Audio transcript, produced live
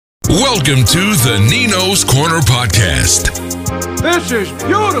Welcome to the Nino's Corner podcast. This is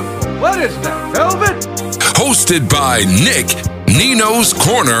beautiful. What is that, velvet? Hosted by Nick, Nino's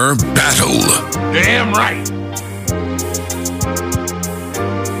Corner Battle. Damn right.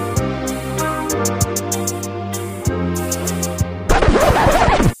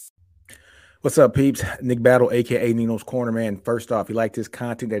 What's up, peeps? Nick Battle, a.k.a. Nino's Corner, man. First off, if you like this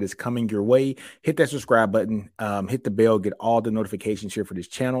content that is coming your way, hit that subscribe button, hit the bell, get all the notifications here for this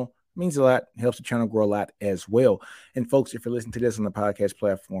channel. It means a lot. It helps the channel grow a lot as well. And, folks, if you're listening to this on the podcast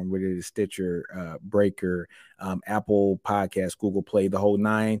platform, whether it is Stitcher, Breaker, Apple Podcasts, Google Play, the whole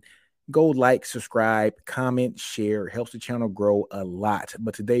nine, go like, subscribe, comment, share. It helps the channel grow a lot.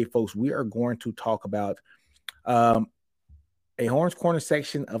 But today, folks, we are going to talk about a Horns Corner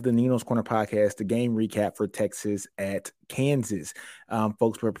section of the Nino's Corner podcast, the game recap for Texas at Kansas.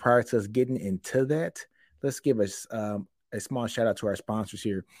 Folks, but prior to us getting into that, let's give us a small shout out to our sponsors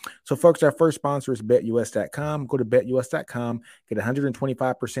here. So, folks, our first sponsor is BetUS.com. Go to BetUS.com, get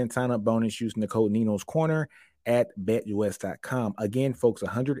 125% sign up bonus using the code Nino's Corner at BetUS.com. Again, folks,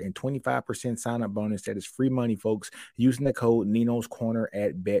 125% sign up bonus. That is free money, folks, using the code Nino's Corner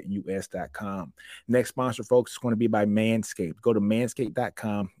at BetUS.com. Next sponsor, folks, is going to be by Manscaped. Go to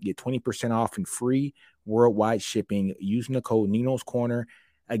Manscaped.com, get 20% off and free worldwide shipping using the code Nino's Corner,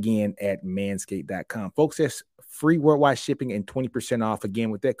 again, at Manscaped.com. Folks, that's free worldwide shipping and 20% off, again,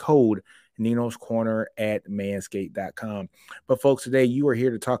 with that code Nino's Corner at Manscaped.com. But, folks, today you are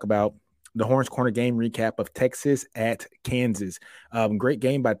here to talk about the Horns Corner game recap of Texas at Kansas. Great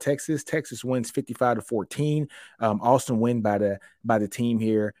game by Texas. Texas wins 55-14. Austin win by the team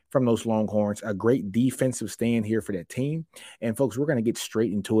here from those Longhorns. A great defensive stand here for that team. And, folks, we're going to get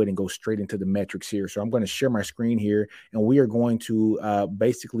straight into it and go straight into the metrics here. So I'm going to share my screen here, and we are going to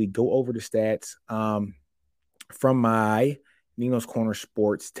basically go over the stats from my Nino's Corner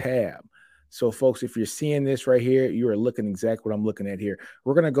Sports tab. So, folks, if you're seeing this right here, you are looking exactly what I'm looking at here.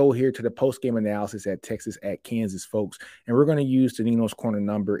 We're going to go here to the post-game analysis at Texas at Kansas, folks, and we're going to use the Nino's Corner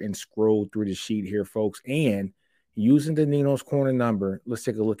number and scroll through the sheet here, folks. And using the Nino's Corner number, let's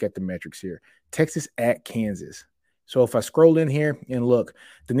take a look at the metrics here. Texas at Kansas. So if I scroll in here and look,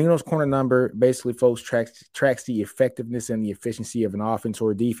 the Nino's Corner number basically, folks, tracks the effectiveness and the efficiency of an offense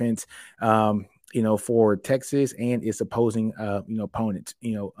or defense, for Texas and its opposing, opponents,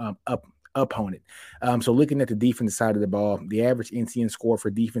 opponent. So looking at the defensive side of the ball, the average NCN score for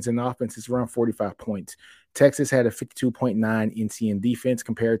defense and offense is around 45 points. Texas had a 52.9 NCN defense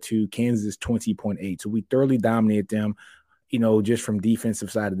compared to Kansas 20.8. So we thoroughly dominated them, just from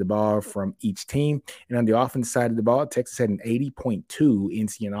defensive side of the ball from each team. And on the offensive side of the ball, Texas had an 80.2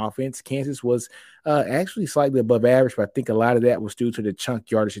 NCN offense. Kansas was actually slightly above average, but I think a lot of that was due to the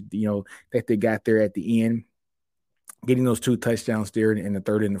chunk yardage, that they got there at the end, getting those two touchdowns there in the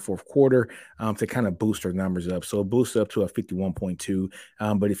third and the fourth quarter to kind of boost our numbers up. So it boosted up to a 51.2.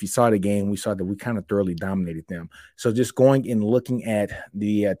 But if you saw the game, we saw that we kind of thoroughly dominated them. So just going and looking at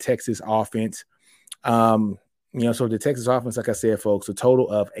the Texas offense, so the Texas offense, like I said, folks, a total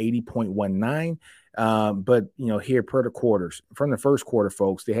of 80.19. But, here per the quarters, from the first quarter,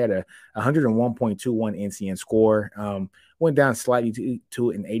 folks, they had a 101.21 NCN score, went down slightly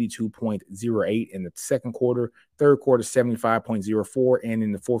to an 82.08 in the second quarter, third quarter, 75.04, and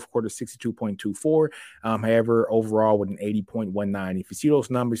in the fourth quarter, 62.24. However, overall with an 80.19. If you see those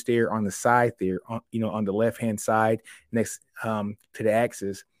numbers there on the side there, on the left-hand side next to the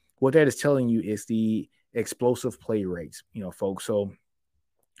axis, what that is telling you is the explosive play rates, folks. So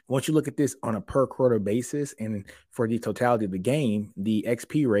once you look at this on a per quarter basis and for the totality of the game, the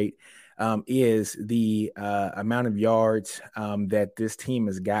XP rate is the amount of yards that this team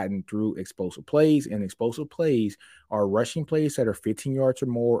has gotten through explosive plays. And explosive plays are rushing plays that are 15 yards or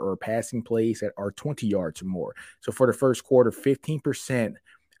more or passing plays that are 20 yards or more. So for the first quarter, 15%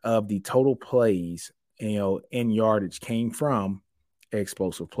 of the total plays, in yardage came from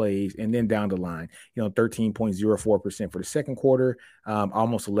explosive plays. And then down the line, 13.04% for the second quarter,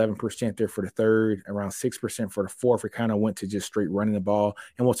 almost 11% there for the third, around 6% for the fourth. It kind of went to just straight running the ball.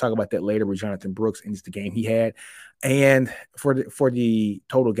 And we'll talk about that later with Jonathan Brooks and just the game he had. And for the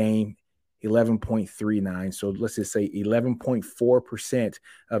total game, 11.39. So let's just say 11.4%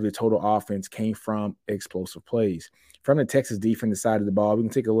 of the total offense came from explosive plays. From the Texas defensive side of the ball, we can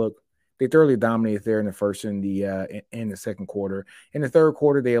take a look. They thoroughly dominated there in the first and the second quarter. In the third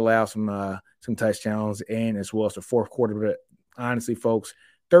quarter, they allowed some touchdowns, and as well as the fourth quarter. But honestly, folks,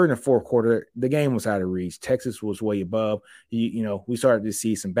 third and fourth quarter, the game was out of reach. Texas was way above. We started to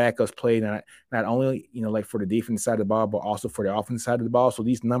see some backups play, not only, like for the defense side of the ball, but also for the offense side of the ball. So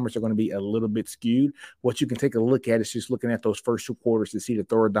these numbers are going to be a little bit skewed. What you can take a look at is just looking at those first 2 quarters to see the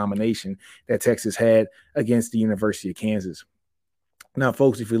thorough domination that Texas had against the University of Kansas. Now,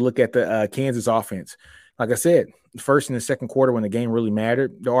 folks, if we look at the Kansas offense, like I said, first and the second quarter when the game really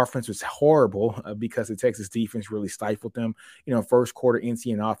mattered, the offense was horrible because the Texas defense really stifled them. First quarter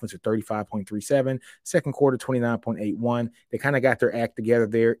NCN offense at 35.37, second quarter 29.81. They kind of got their act together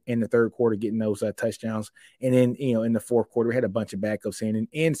there in the third quarter, getting those touchdowns. And then, in the fourth quarter, we had a bunch of backups in,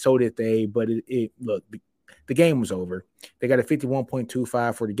 and so did they. But look, the game was over. They got a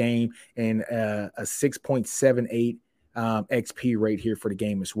 51.25 for the game and a 6.78 XP rate here for the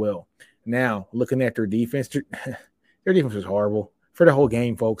game as well. Now, looking at their defense, their defense was horrible for the whole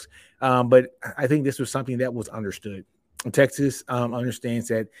game, folks. But I think this was something that was understood. Texas understands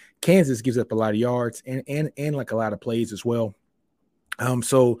that Kansas gives up a lot of yards and like a lot of plays as well.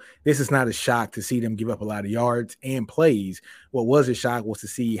 So this is not a shock to see them give up a lot of yards and plays. What was a shock was to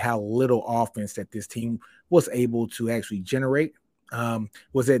see how little offense that this team was able to actually generate.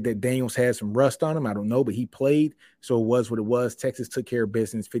 Was that Daniels had some rust on him? I don't know, but he played. So it was what it was. Texas took care of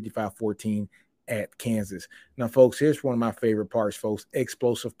business 55-14 at Kansas. Now, folks, here's one of my favorite parts, folks,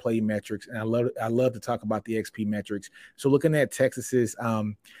 explosive play metrics. And I love to talk about the XP metrics. So looking at Texas's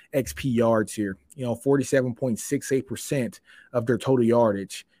XP yards here, 47.68% of their total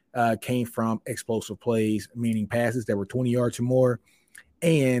yardage came from explosive plays, meaning passes that were 20 yards or more,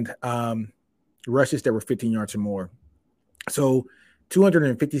 and rushes that were 15 yards or more. So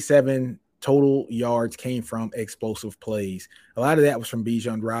 257 total yards came from explosive plays. A lot of that was from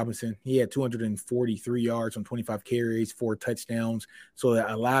Bijan Robinson. He had 243 yards on 25 carries, 4 touchdowns. So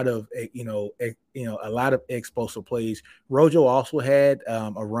a lot of, a lot of explosive plays. Rojo also had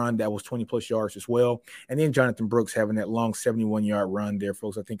a run that was 20 plus yards as well. And then Jonathan Brooks having that long 71-yard run there,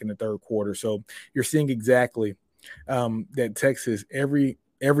 folks, I think in the third quarter. So you're seeing exactly that Texas, every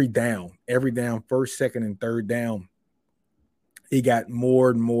down, first, second, and third down, it got more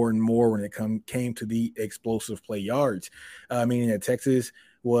and more and more when it came to the explosive play yards, meaning that Texas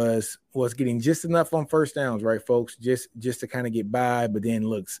was getting just enough on first downs, right, folks, just to kind of get by. But then,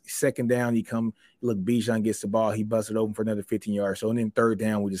 look, second down, Bijan gets the ball, he busted open for another 15 yards. So, and then third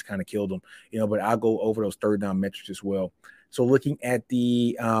down, we just kind of killed him, but I'll go over those third down metrics as well. So looking at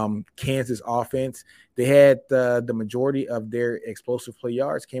the Kansas offense, they had the majority of their explosive play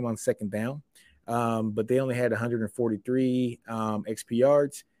yards came on second down. But they only had 143 XP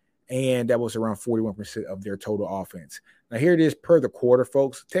yards, and that was around 41% of their total offense. Now, here it is per the quarter,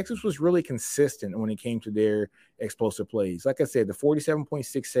 folks. Texas was really consistent when it came to their explosive plays. Like I said, the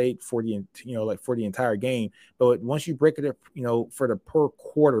 47.68 for the entire game. But once you break it up, for the per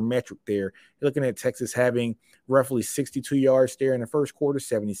quarter metric there, you're looking at Texas having roughly 62 yards there in the first quarter,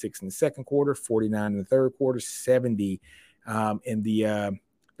 76 in the second quarter, 49 in the third quarter, 70 in the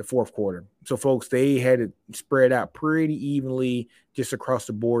fourth quarter. So, folks, they had it spread out pretty evenly just across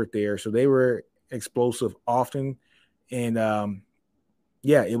the board there. So they were explosive often. And,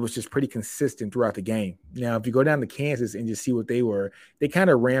 it was just pretty consistent throughout the game. Now, if you go down to Kansas and just see what they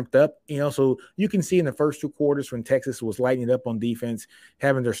kind of ramped up, so you can see in the first 2 quarters when Texas was lighting it up on defense,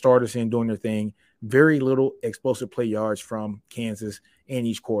 having their starters in, doing their thing, very little explosive play yards from Kansas in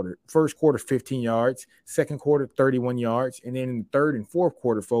each quarter. First quarter, 15 yards. Second quarter, 31 yards. And then in the third and fourth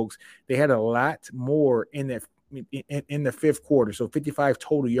quarter, folks, they had a lot more in the fifth quarter. So 55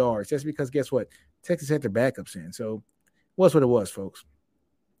 total yards. That's because guess what? Texas had their backups in. So what's what it was, folks.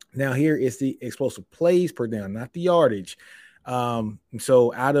 Now here is the explosive plays per down, not the yardage.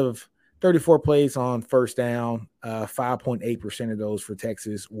 So out of 34 plays on first down, 5.8% of those for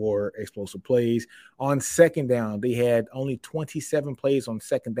Texas were explosive plays. On second down, they had only 27 plays on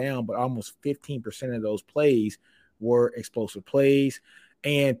second down, but almost 15% of those plays were explosive plays.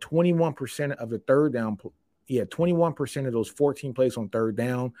 And 21% of the third down, 21% of those 14 plays on third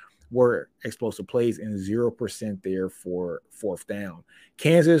down were explosive plays, and 0% there for fourth down.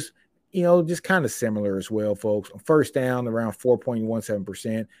 Kansas, just kind of similar as well, folks. On first down, around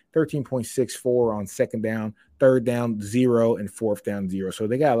 4.17%, 13.64 on second down, third down, 0, and fourth down, 0. So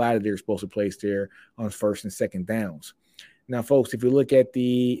they got a lot of their explosive plays there on first and second downs. Now, folks, if you look at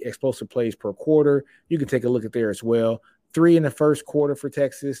the explosive plays per quarter, you can take a look at there as well. 3 in the first quarter for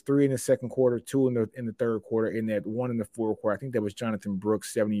Texas, 3 in the second quarter, 2 in the third quarter, and that 1 in the fourth quarter. I think that was Jonathan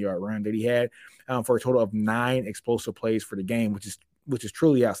Brooks' 70-yard run that he had for a total of 9 explosive plays for the game, which is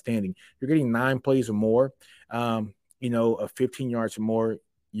truly outstanding. You're getting 9 plays or more, of 15 yards or more,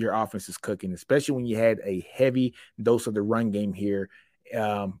 your offense is cooking, especially when you had a heavy dose of the run game here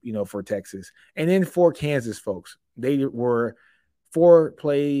for Texas. And then for Kansas, folks, they were 4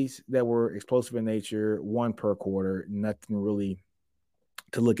 plays that were explosive in nature, 1 per quarter, nothing really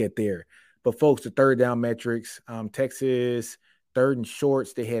to look at there. But folks, the third down metrics, Texas, third and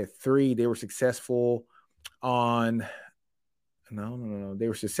shorts, they had 3. They were successful on no. They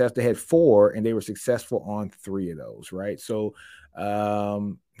were successful. They had 4, and they were successful on 3 of those, right? So, 3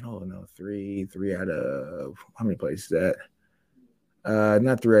 out of how many plays is that?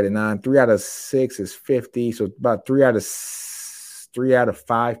 Not 3 out of 9. 3 out of 6 is 50. So about 3 out of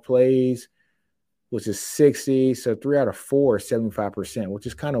 5 plays, which is 60. So 3 out of 4 is 75%, which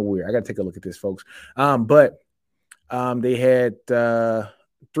is kind of weird. I got to take a look at this, folks. But they had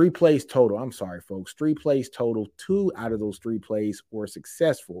 3 plays total. I'm sorry, folks. 3 plays total. 2 out of those 3 plays were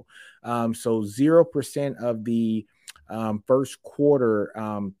successful. So 0% of the first quarter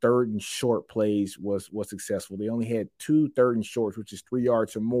third and short plays was successful. They only had 2 third and shorts, which is 3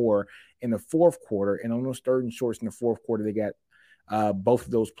 yards or more in the fourth quarter. And on those third and shorts in the fourth quarter, they got both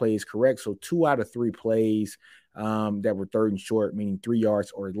of those plays correct. So 2 out of 3 plays that were third and short, meaning 3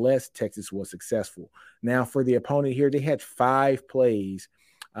 yards or less, Texas was successful. Now for the opponent here, they had 5 plays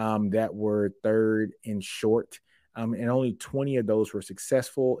that were third and short, and only 20 of those were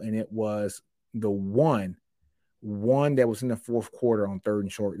successful. And it was the one that was in the fourth quarter on third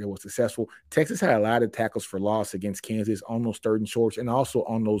and short that was successful. Texas had a lot of tackles for loss against Kansas on those third and shorts, and also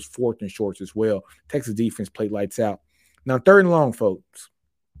on those fourth and shorts as well. Texas defense played lights out. Now, third and long, folks,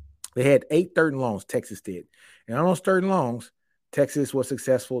 they had 8 third and longs, Texas did. And on those third and longs, Texas was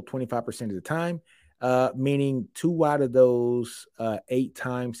successful 25% of the time, meaning 2 out of those 8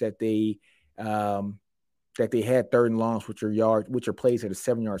 times that they had third and longs, which are plays that are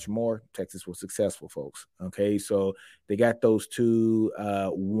 7 yards or more, Texas was successful, folks. Okay, so they got those 2,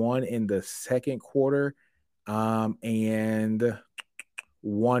 1 in the second quarter, and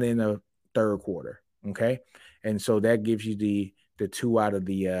 1 in the third quarter. Okay, and so that gives you the 2 out of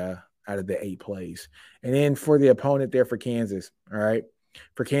the 8 plays. And then for the opponent there for Kansas, all right,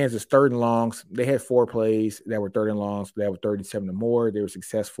 for Kansas, third and longs, they had 4 plays that were third and longs, that were 37 or more. They were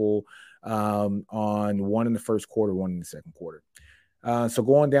successful on 1 in the first quarter, 1 in the second quarter. So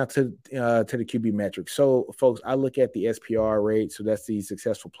going down to the QB metrics. So, folks, I look at the SPR rate. So that's the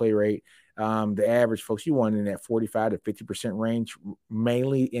successful play rate. The average, folks, you want in that 45 to 50% range,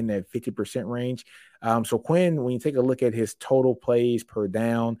 mainly in that 50% range. So Quinn, when you take a look at his total plays per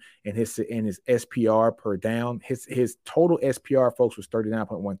down and his SPR per down, his total SPR, folks, was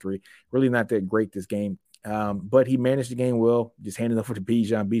 39.13. Really not that great this game. But he managed the game well, just handed over to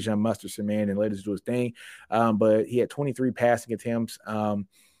Bijan Masterson, man, and let us do his thing. But he had 23 passing attempts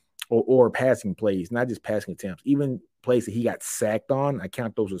or passing plays, not just passing attempts, even plays that he got sacked on. I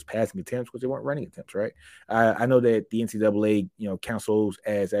count those as passing attempts because they weren't running attempts, right? I know that the NCAA, counts those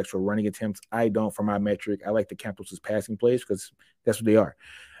as actual running attempts. I don't for my metric. I like to count those as passing plays because that's what they are.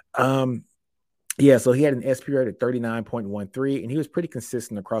 Yeah, so he had an SP rate at 39.13, and he was pretty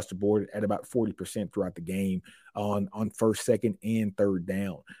consistent across the board at about 40% throughout the game on first, second, and third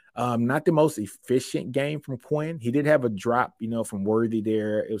down. Not the most efficient game from Quinn. He did have a drop, from Worthy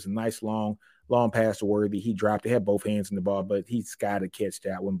there. It was a nice long pass to Worthy. He dropped. He had both hands in the ball, but he's got to catch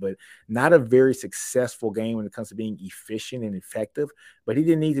that one. But not a very successful game when it comes to being efficient and effective. But he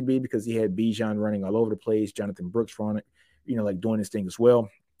didn't need to be because he had Bijan running all over the place, Jonathan Brooks running, doing his thing as well,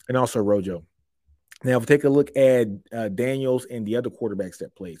 and also Rojo. Now, if we take a look at Daniels and the other quarterbacks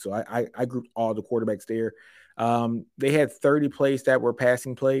that played, so I grouped all the quarterbacks there. They had 30 plays that were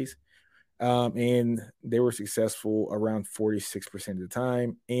passing plays, and they were successful around 46% of the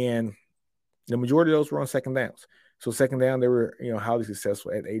time. And the majority of those were on second downs. So second down, they were highly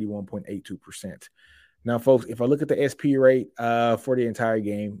successful at 81.82%. Now, folks, if I look at the SP rate for the entire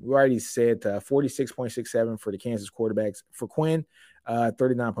game, we already said 46.67 for the Kansas quarterbacks. For Quinn,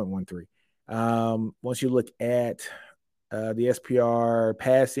 39.13. Once you look at the SPR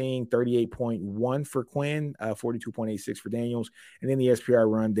passing, 38.1 for Quinn, 42.86 for Daniels, and then the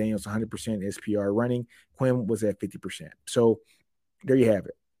SPR run, Daniels 100% SPR running, Quinn was at 50%. So there you have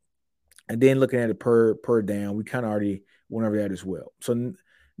it. And then looking at it per down, we kind of already went over that as well. So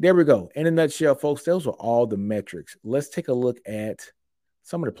there we go. In a nutshell, folks, those are all the metrics. Let's take a look at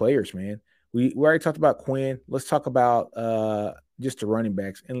some of the players, man. We already talked about Quinn. Let's talk about just the running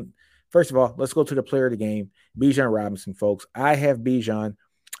backs. And first of all, let's go to the player of the game, Bijan Robinson, folks. I have Bijan.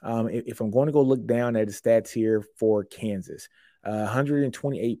 If I'm going to go look down at the stats here for Kansas,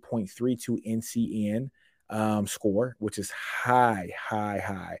 128.32 NCN score, which is high.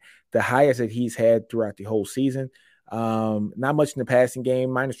 The highest that he's had throughout the whole season. Not much in the passing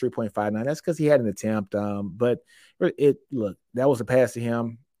game, minus 3.59. That's because he had an attempt. But that was a pass to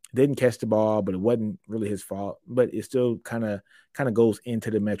him. Didn't catch the ball, but it wasn't really his fault. But it still kind of goes into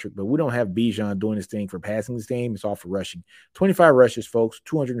the metric. But we don't have Bijan doing his thing for passing this game. It's all for rushing. 25 rushes, folks,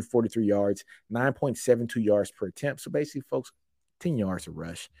 243 yards, 9.72 yards per attempt. So basically, folks, 10 yards a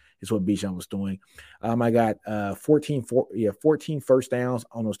rush is what Bijan was doing. I got 14 first downs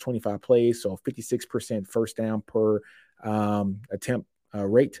on those 25 plays, so 56% first down per attempt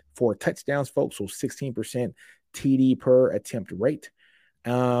rate for touchdowns, folks. So 16% TD per attempt rate.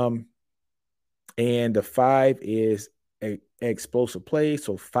 And the 5 is explosive plays.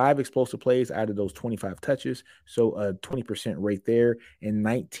 So 5 explosive plays out of those 25 touches. So a 20% rate there, and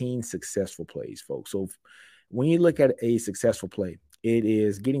 19 successful plays, folks. So when you look at a successful play, it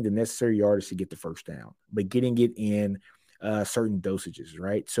is getting the necessary yardage to get the first down, but getting it in certain dosages,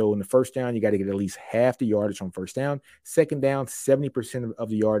 right? So in the first down, you got to get at least half the yardage on first down. Second down, 70% of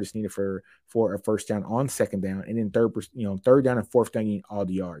the yardage needed for a first down on second down, and then third down and fourth down, you need all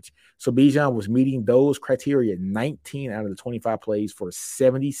the yards. So Bijan was meeting those criteria 19 out of the 25 plays for a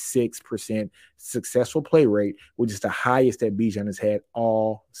 76% successful play rate, which is the highest that Bijan has had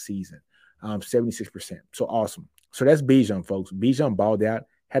all season. 76%. So awesome. So that's Bijan, folks. Bijan balled out,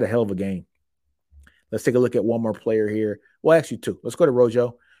 had a hell of a game. Let's take a look at one more player here. Well, actually, 2. Let's go to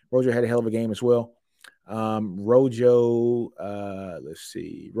Rojo. Rojo had a hell of a game as well. Rojo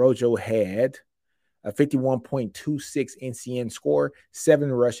had a 51.26 NCN score,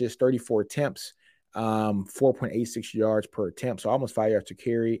 7 rushes, 34 attempts, 4.86 yards per attempt, so almost 5 yards to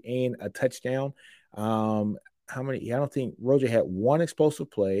carry, and a touchdown. How many? I don't think Rojo had one explosive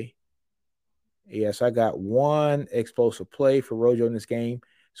play. Yes, I got one explosive play for Rojo in this game.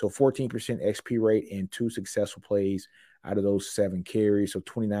 So 14% XP rate and 2 successful plays out of those 7 carries. So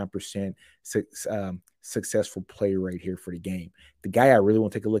 29% successful play rate here for the game. The guy I really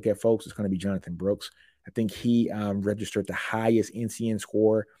want to take a look at, folks, is going to be Jonathan Brooks. I think he registered the highest NCN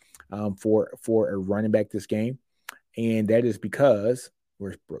score for a running back this game. And that is because –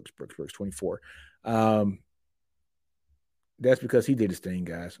 where's Brooks? Brooks, 24. That's because he did his thing,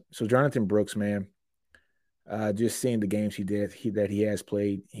 guys. So Jonathan Brooks, man, just seeing the games that he has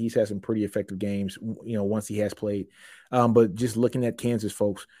played, he's had some pretty effective games, once he has played. But just looking at Kansas,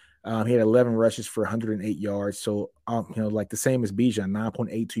 folks, he had 11 rushes for 108 yards. So, like the same as Bijan,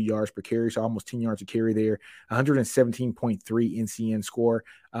 9.82 yards per carry, so almost 10 yards a carry there. 117.3 NCN score.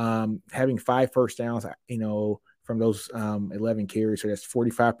 Having 5 first downs, from those 11 carries. So that's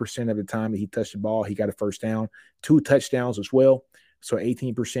 45% of the time that he touched the ball, he got a first down. 2 touchdowns as well. So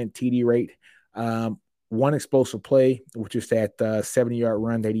 18% TD rate. 1 explosive play, which is that 70-yard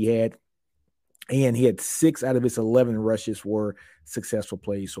run that he had. And he had 6 out of his 11 rushes were successful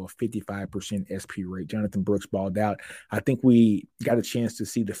plays, so a 55% SP rate. Jonathan Brooks balled out. I think we got a chance to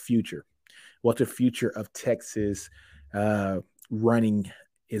see the future, what the future of Texas running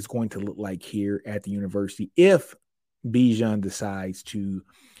is going to look like here at the university if Bijan decides to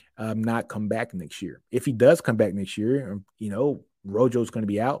not come back next year. If he does come back next year, Rojo's going to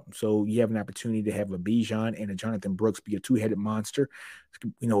be out. So you have an opportunity to have a Bijan and a Jonathan Brooks be a 2-headed monster,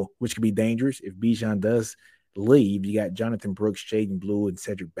 which could be dangerous. If Bijan does leave, you got Jonathan Brooks, Jaden Blue, and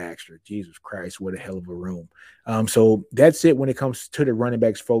Cedric Baxter. Jesus Christ, what a hell of a room. So that's it when it comes to the running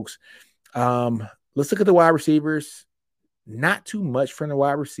backs, folks. Let's look at the wide receivers. Not too much from the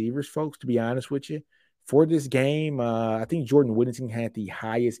wide receivers, folks, to be honest with you. For this game, I think Jordan Whittington had the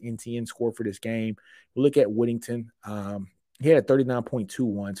highest NTN score for this game. We'll look at Whittington. He had a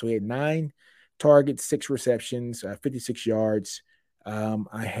 39.21. So he had 9 targets, 6 receptions, 56 yards.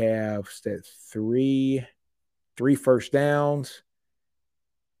 I have 3 first downs,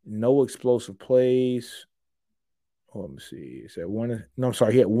 no explosive plays. Let me see. Is that one? No, I'm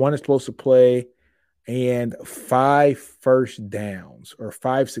sorry. He had 1 explosive play and 5 first downs, or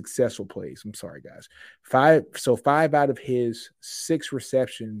 5 successful plays. I'm sorry, guys. 5 out of his 6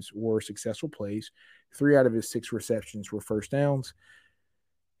 receptions were successful plays. 3 out of his 6 receptions were first downs,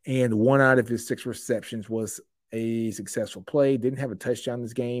 and 1 out of his 6 receptions was a successful play. Didn't have a touchdown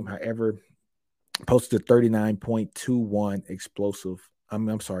this game. However, posted a 39.21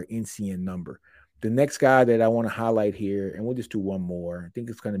 NCN number. The next guy that I want to highlight here, and we'll just do one more. I think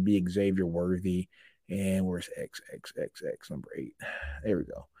it's going to be Xavier Worthy. And where's X, number 8? There we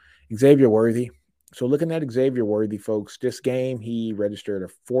go. Xavier Worthy. So looking at Xavier Worthy, folks, this game, he registered a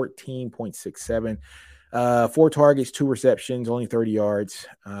 14.67. 4 targets, 2 receptions, only 30 yards.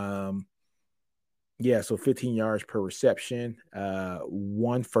 So 15 yards per reception.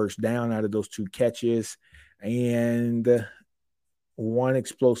 1 first down out of those 2 catches. And 1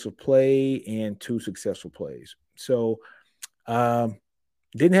 explosive play, and 2 successful plays. So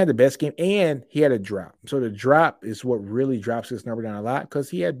didn't have the best game, and he had a drop. So the drop is what really drops his number down a lot because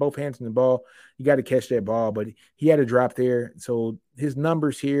he had both hands on the ball. You got to catch that ball, but he had a drop there. So his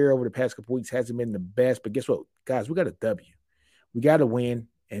numbers here over the past couple weeks hasn't been the best. But guess what, guys? We got a W. We got to win,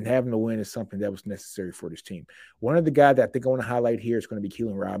 and having to win is something that was necessary for this team. One of the guys that I think I want to highlight here is going to be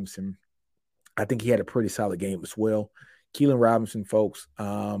Keelan Robinson. I think he had a pretty solid game as well. Keelan Robinson, folks,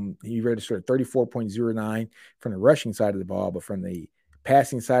 he registered 34.09 from the rushing side of the ball, but from the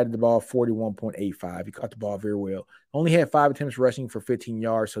passing side of the ball, 41.85. He caught the ball very well. Only had 5 attempts rushing for 15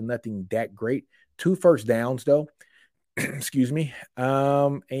 yards, so nothing that great. 2 first downs, though. Excuse me.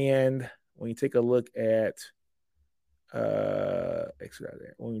 And when you take a look at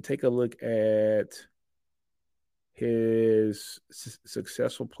when you take a look at his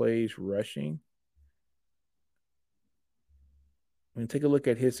successful plays rushing, when you take a look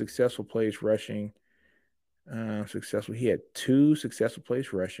at his successful plays rushing, he had 2 successful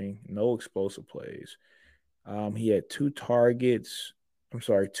plays rushing, no explosive plays. He had 2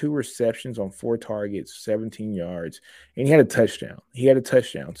 receptions on 4 targets, 17 yards, and he had a touchdown.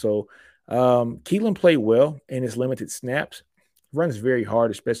 So Keelan played well in his limited snaps. Runs very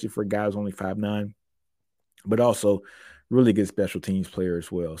hard, especially for a guy who's only 5'9", but also really good special teams player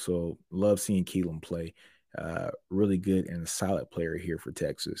as well. So love seeing Keelan play. Really good and a solid player here for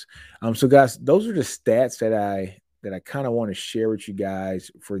Texas. So guys, those are the stats that I kind of want to share with you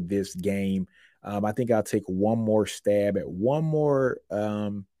guys for this game. I think I'll take one more stab at one more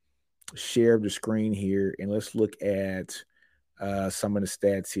share of the screen here, and let's look at some of the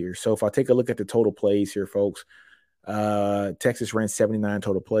stats here. So if I take a look at the total plays here, folks, Texas ran 79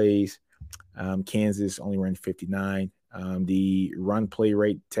 total plays. Kansas only ran 59. The run play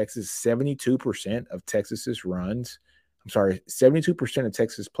rate, Texas, 72% of Texas's runs. 72% of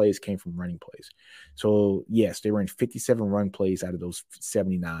Texas plays came from running plays. So, yes, they ran 57 run plays out of those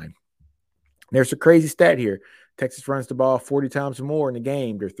 79. There's a crazy stat here. Texas runs the ball 40 times or more in the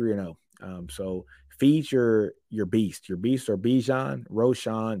game. They're 3-0. So, feed your beast. Your beasts are Bijan,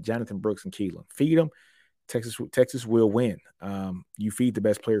 Roschon, Jonathan Brooks, and Keelan. Feed them. Texas will win. You feed the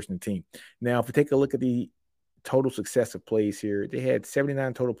best players in the team. Now, if we take a look at the total successive plays here, they had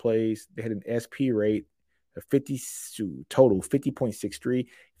 79 total plays. They had an SP rate of 50.63.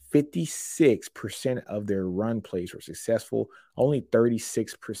 56% of their run plays were successful. Only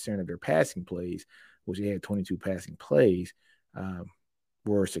 36% of their passing plays, which they had 22 passing plays,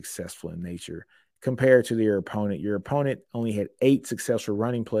 were successful in nature. Compared to their opponent, your opponent only had 8 successful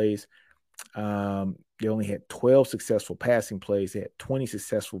running plays. They only had 12 successful passing plays. They had 20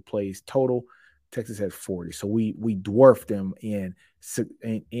 successful plays total. Texas had 40. So we dwarfed them in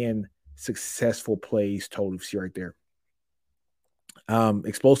successful plays total. See right there.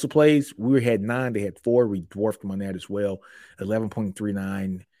 Explosive plays, we had 9. They had 4. We dwarfed them on that as well.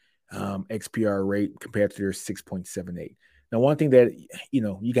 11.39 XPR rate compared to their 6.78. Now, one thing that,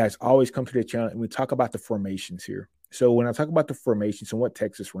 you guys always come to the channel and we talk about the formations here. So when I talk about the formations and what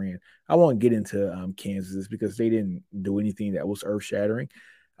Texas ran, I won't get into Kansas because they didn't do anything that was earth-shattering.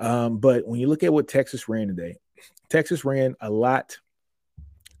 But when you look at what Texas ran today, Texas ran a lot,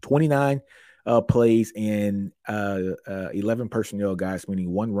 29 plays and 11 personnel guys,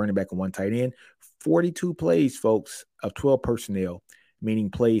 meaning 1 running back and 1 tight end. 42 plays, folks, of 12 personnel, meaning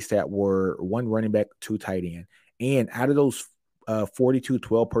plays that were 1 running back, 2 tight end. And out of those 42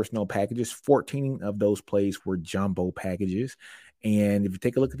 12 personnel packages, 14 of those plays were jumbo packages. And if you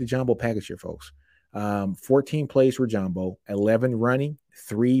take a look at the jumbo package here, folks, 14 plays were jumbo, 11 running,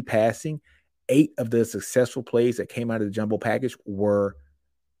 3 passing. 8 of the successful plays that came out of the jumbo package were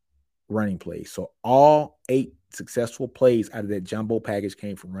running plays. So all 8 successful plays out of that jumbo package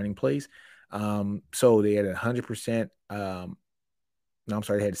came from running plays. So they had 100%. They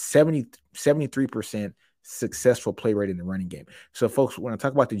had 73% successful play rate in the running game. So, folks, when I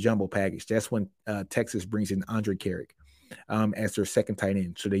talk about the jumbo package, that's when Texas brings in Andre Carrick as their second tight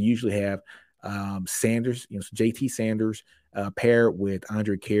end. So they usually have Sanders, so JT Sanders paired with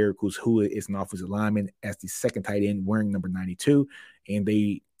Andre Carrick, who is an offensive lineman, as the second tight end wearing number 92. And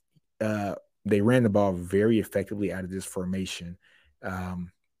they ran the ball very effectively out of this formation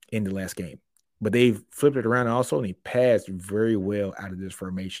in the last game. But they've flipped it around also, and he passed very well out of this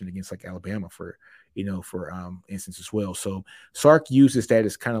formation against like Alabama for instance as well. So Sark uses that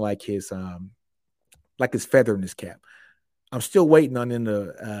as kind of like his feather in his cap. I'm still waiting on him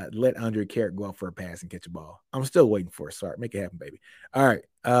to let Andre Carrick go out for a pass and catch a ball. I'm still waiting for it. Sark, make it happen, baby. All right.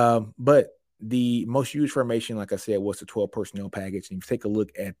 But the most used formation, like I said, was the 12 personnel package. And if you take a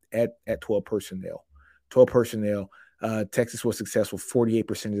look at 12 personnel, Texas was successful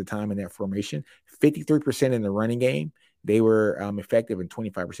 48% of the time in that formation, 53% in the running game. They were effective in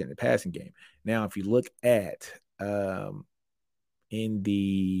 25% in the passing game. Now, if you look at in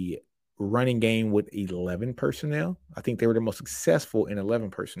the running game with 11 personnel, I think they were the most successful in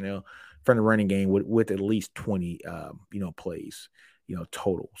 11 personnel from the running game with at least 20 plays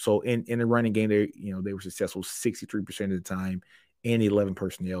total. So in the running game, they were successful 63% of the time in 11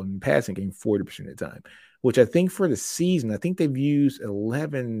 personnel. In the passing game, 40% of the time, which I think for the season, I think they've used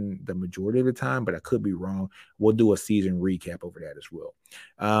 11 the majority of the time, but I could be wrong. We'll do a season recap over that as well.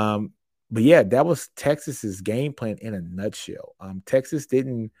 But yeah, that was Texas's game plan in a nutshell. Texas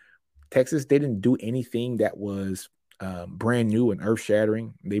didn't do anything that was brand new and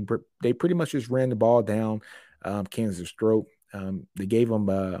earth-shattering. They pretty much just ran the ball down Kansas' throat. They gave them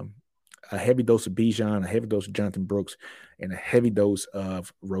a heavy dose of Bijan, a heavy dose of Jonathan Brooks, and a heavy dose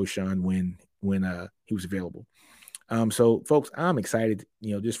of Roschon when he was available. So, folks, I'm excited,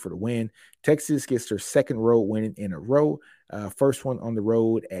 just for the win. Texas gets their second road win in a row. First one on the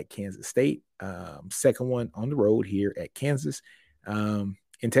road at Kansas State. Second one on the road here at Kansas.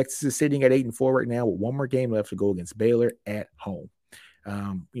 And Texas is sitting at 8-4 right now with one more game left to go against Baylor at home.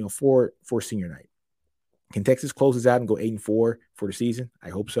 For senior night. Can Texas close this out and go 8-4 for the season? I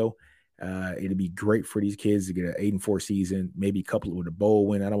hope so. It'd be great for these kids to get an 8-4 season, maybe couple it with a bowl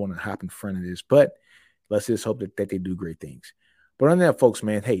win. I don't want to hop in front of this, but let's just hope that they do great things. But on that, folks,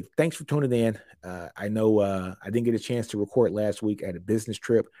 man, hey, thanks for tuning in. I know I didn't get a chance to record last week at a business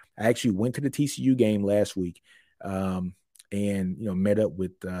trip. I actually went to the TCU game last week and, met up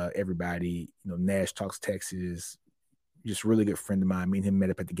with everybody. Nash Talks Texas, just a really good friend of mine. Me and him met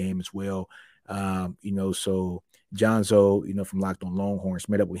up at the game as well. So Jonzo, from Locked On Longhorns,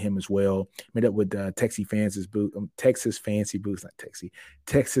 met up with him as well. Met up with Texas Fancy Boots.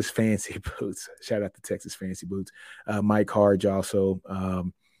 Shout out to Texas Fancy Boots. Mike Harge also,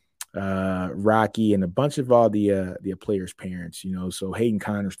 Rocky, and a bunch of all the players' parents. So Hayden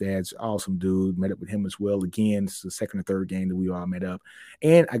Connor's dad's awesome dude. Met up with him as well. Again, it's the second or third game that we all met up,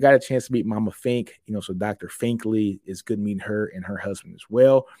 and I got a chance to meet Mama Fink. So Dr. Finkley, is good meeting her and her husband as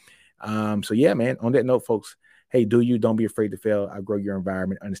well. So yeah, man, on that note, folks, hey, don't be afraid to fail. Outgrow your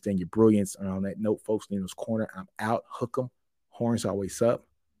environment, understand your brilliance. And on that note, folks, Nino's Corner, I'm out. Hook 'em. Horns always up.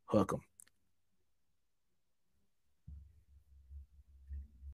 Hook 'em.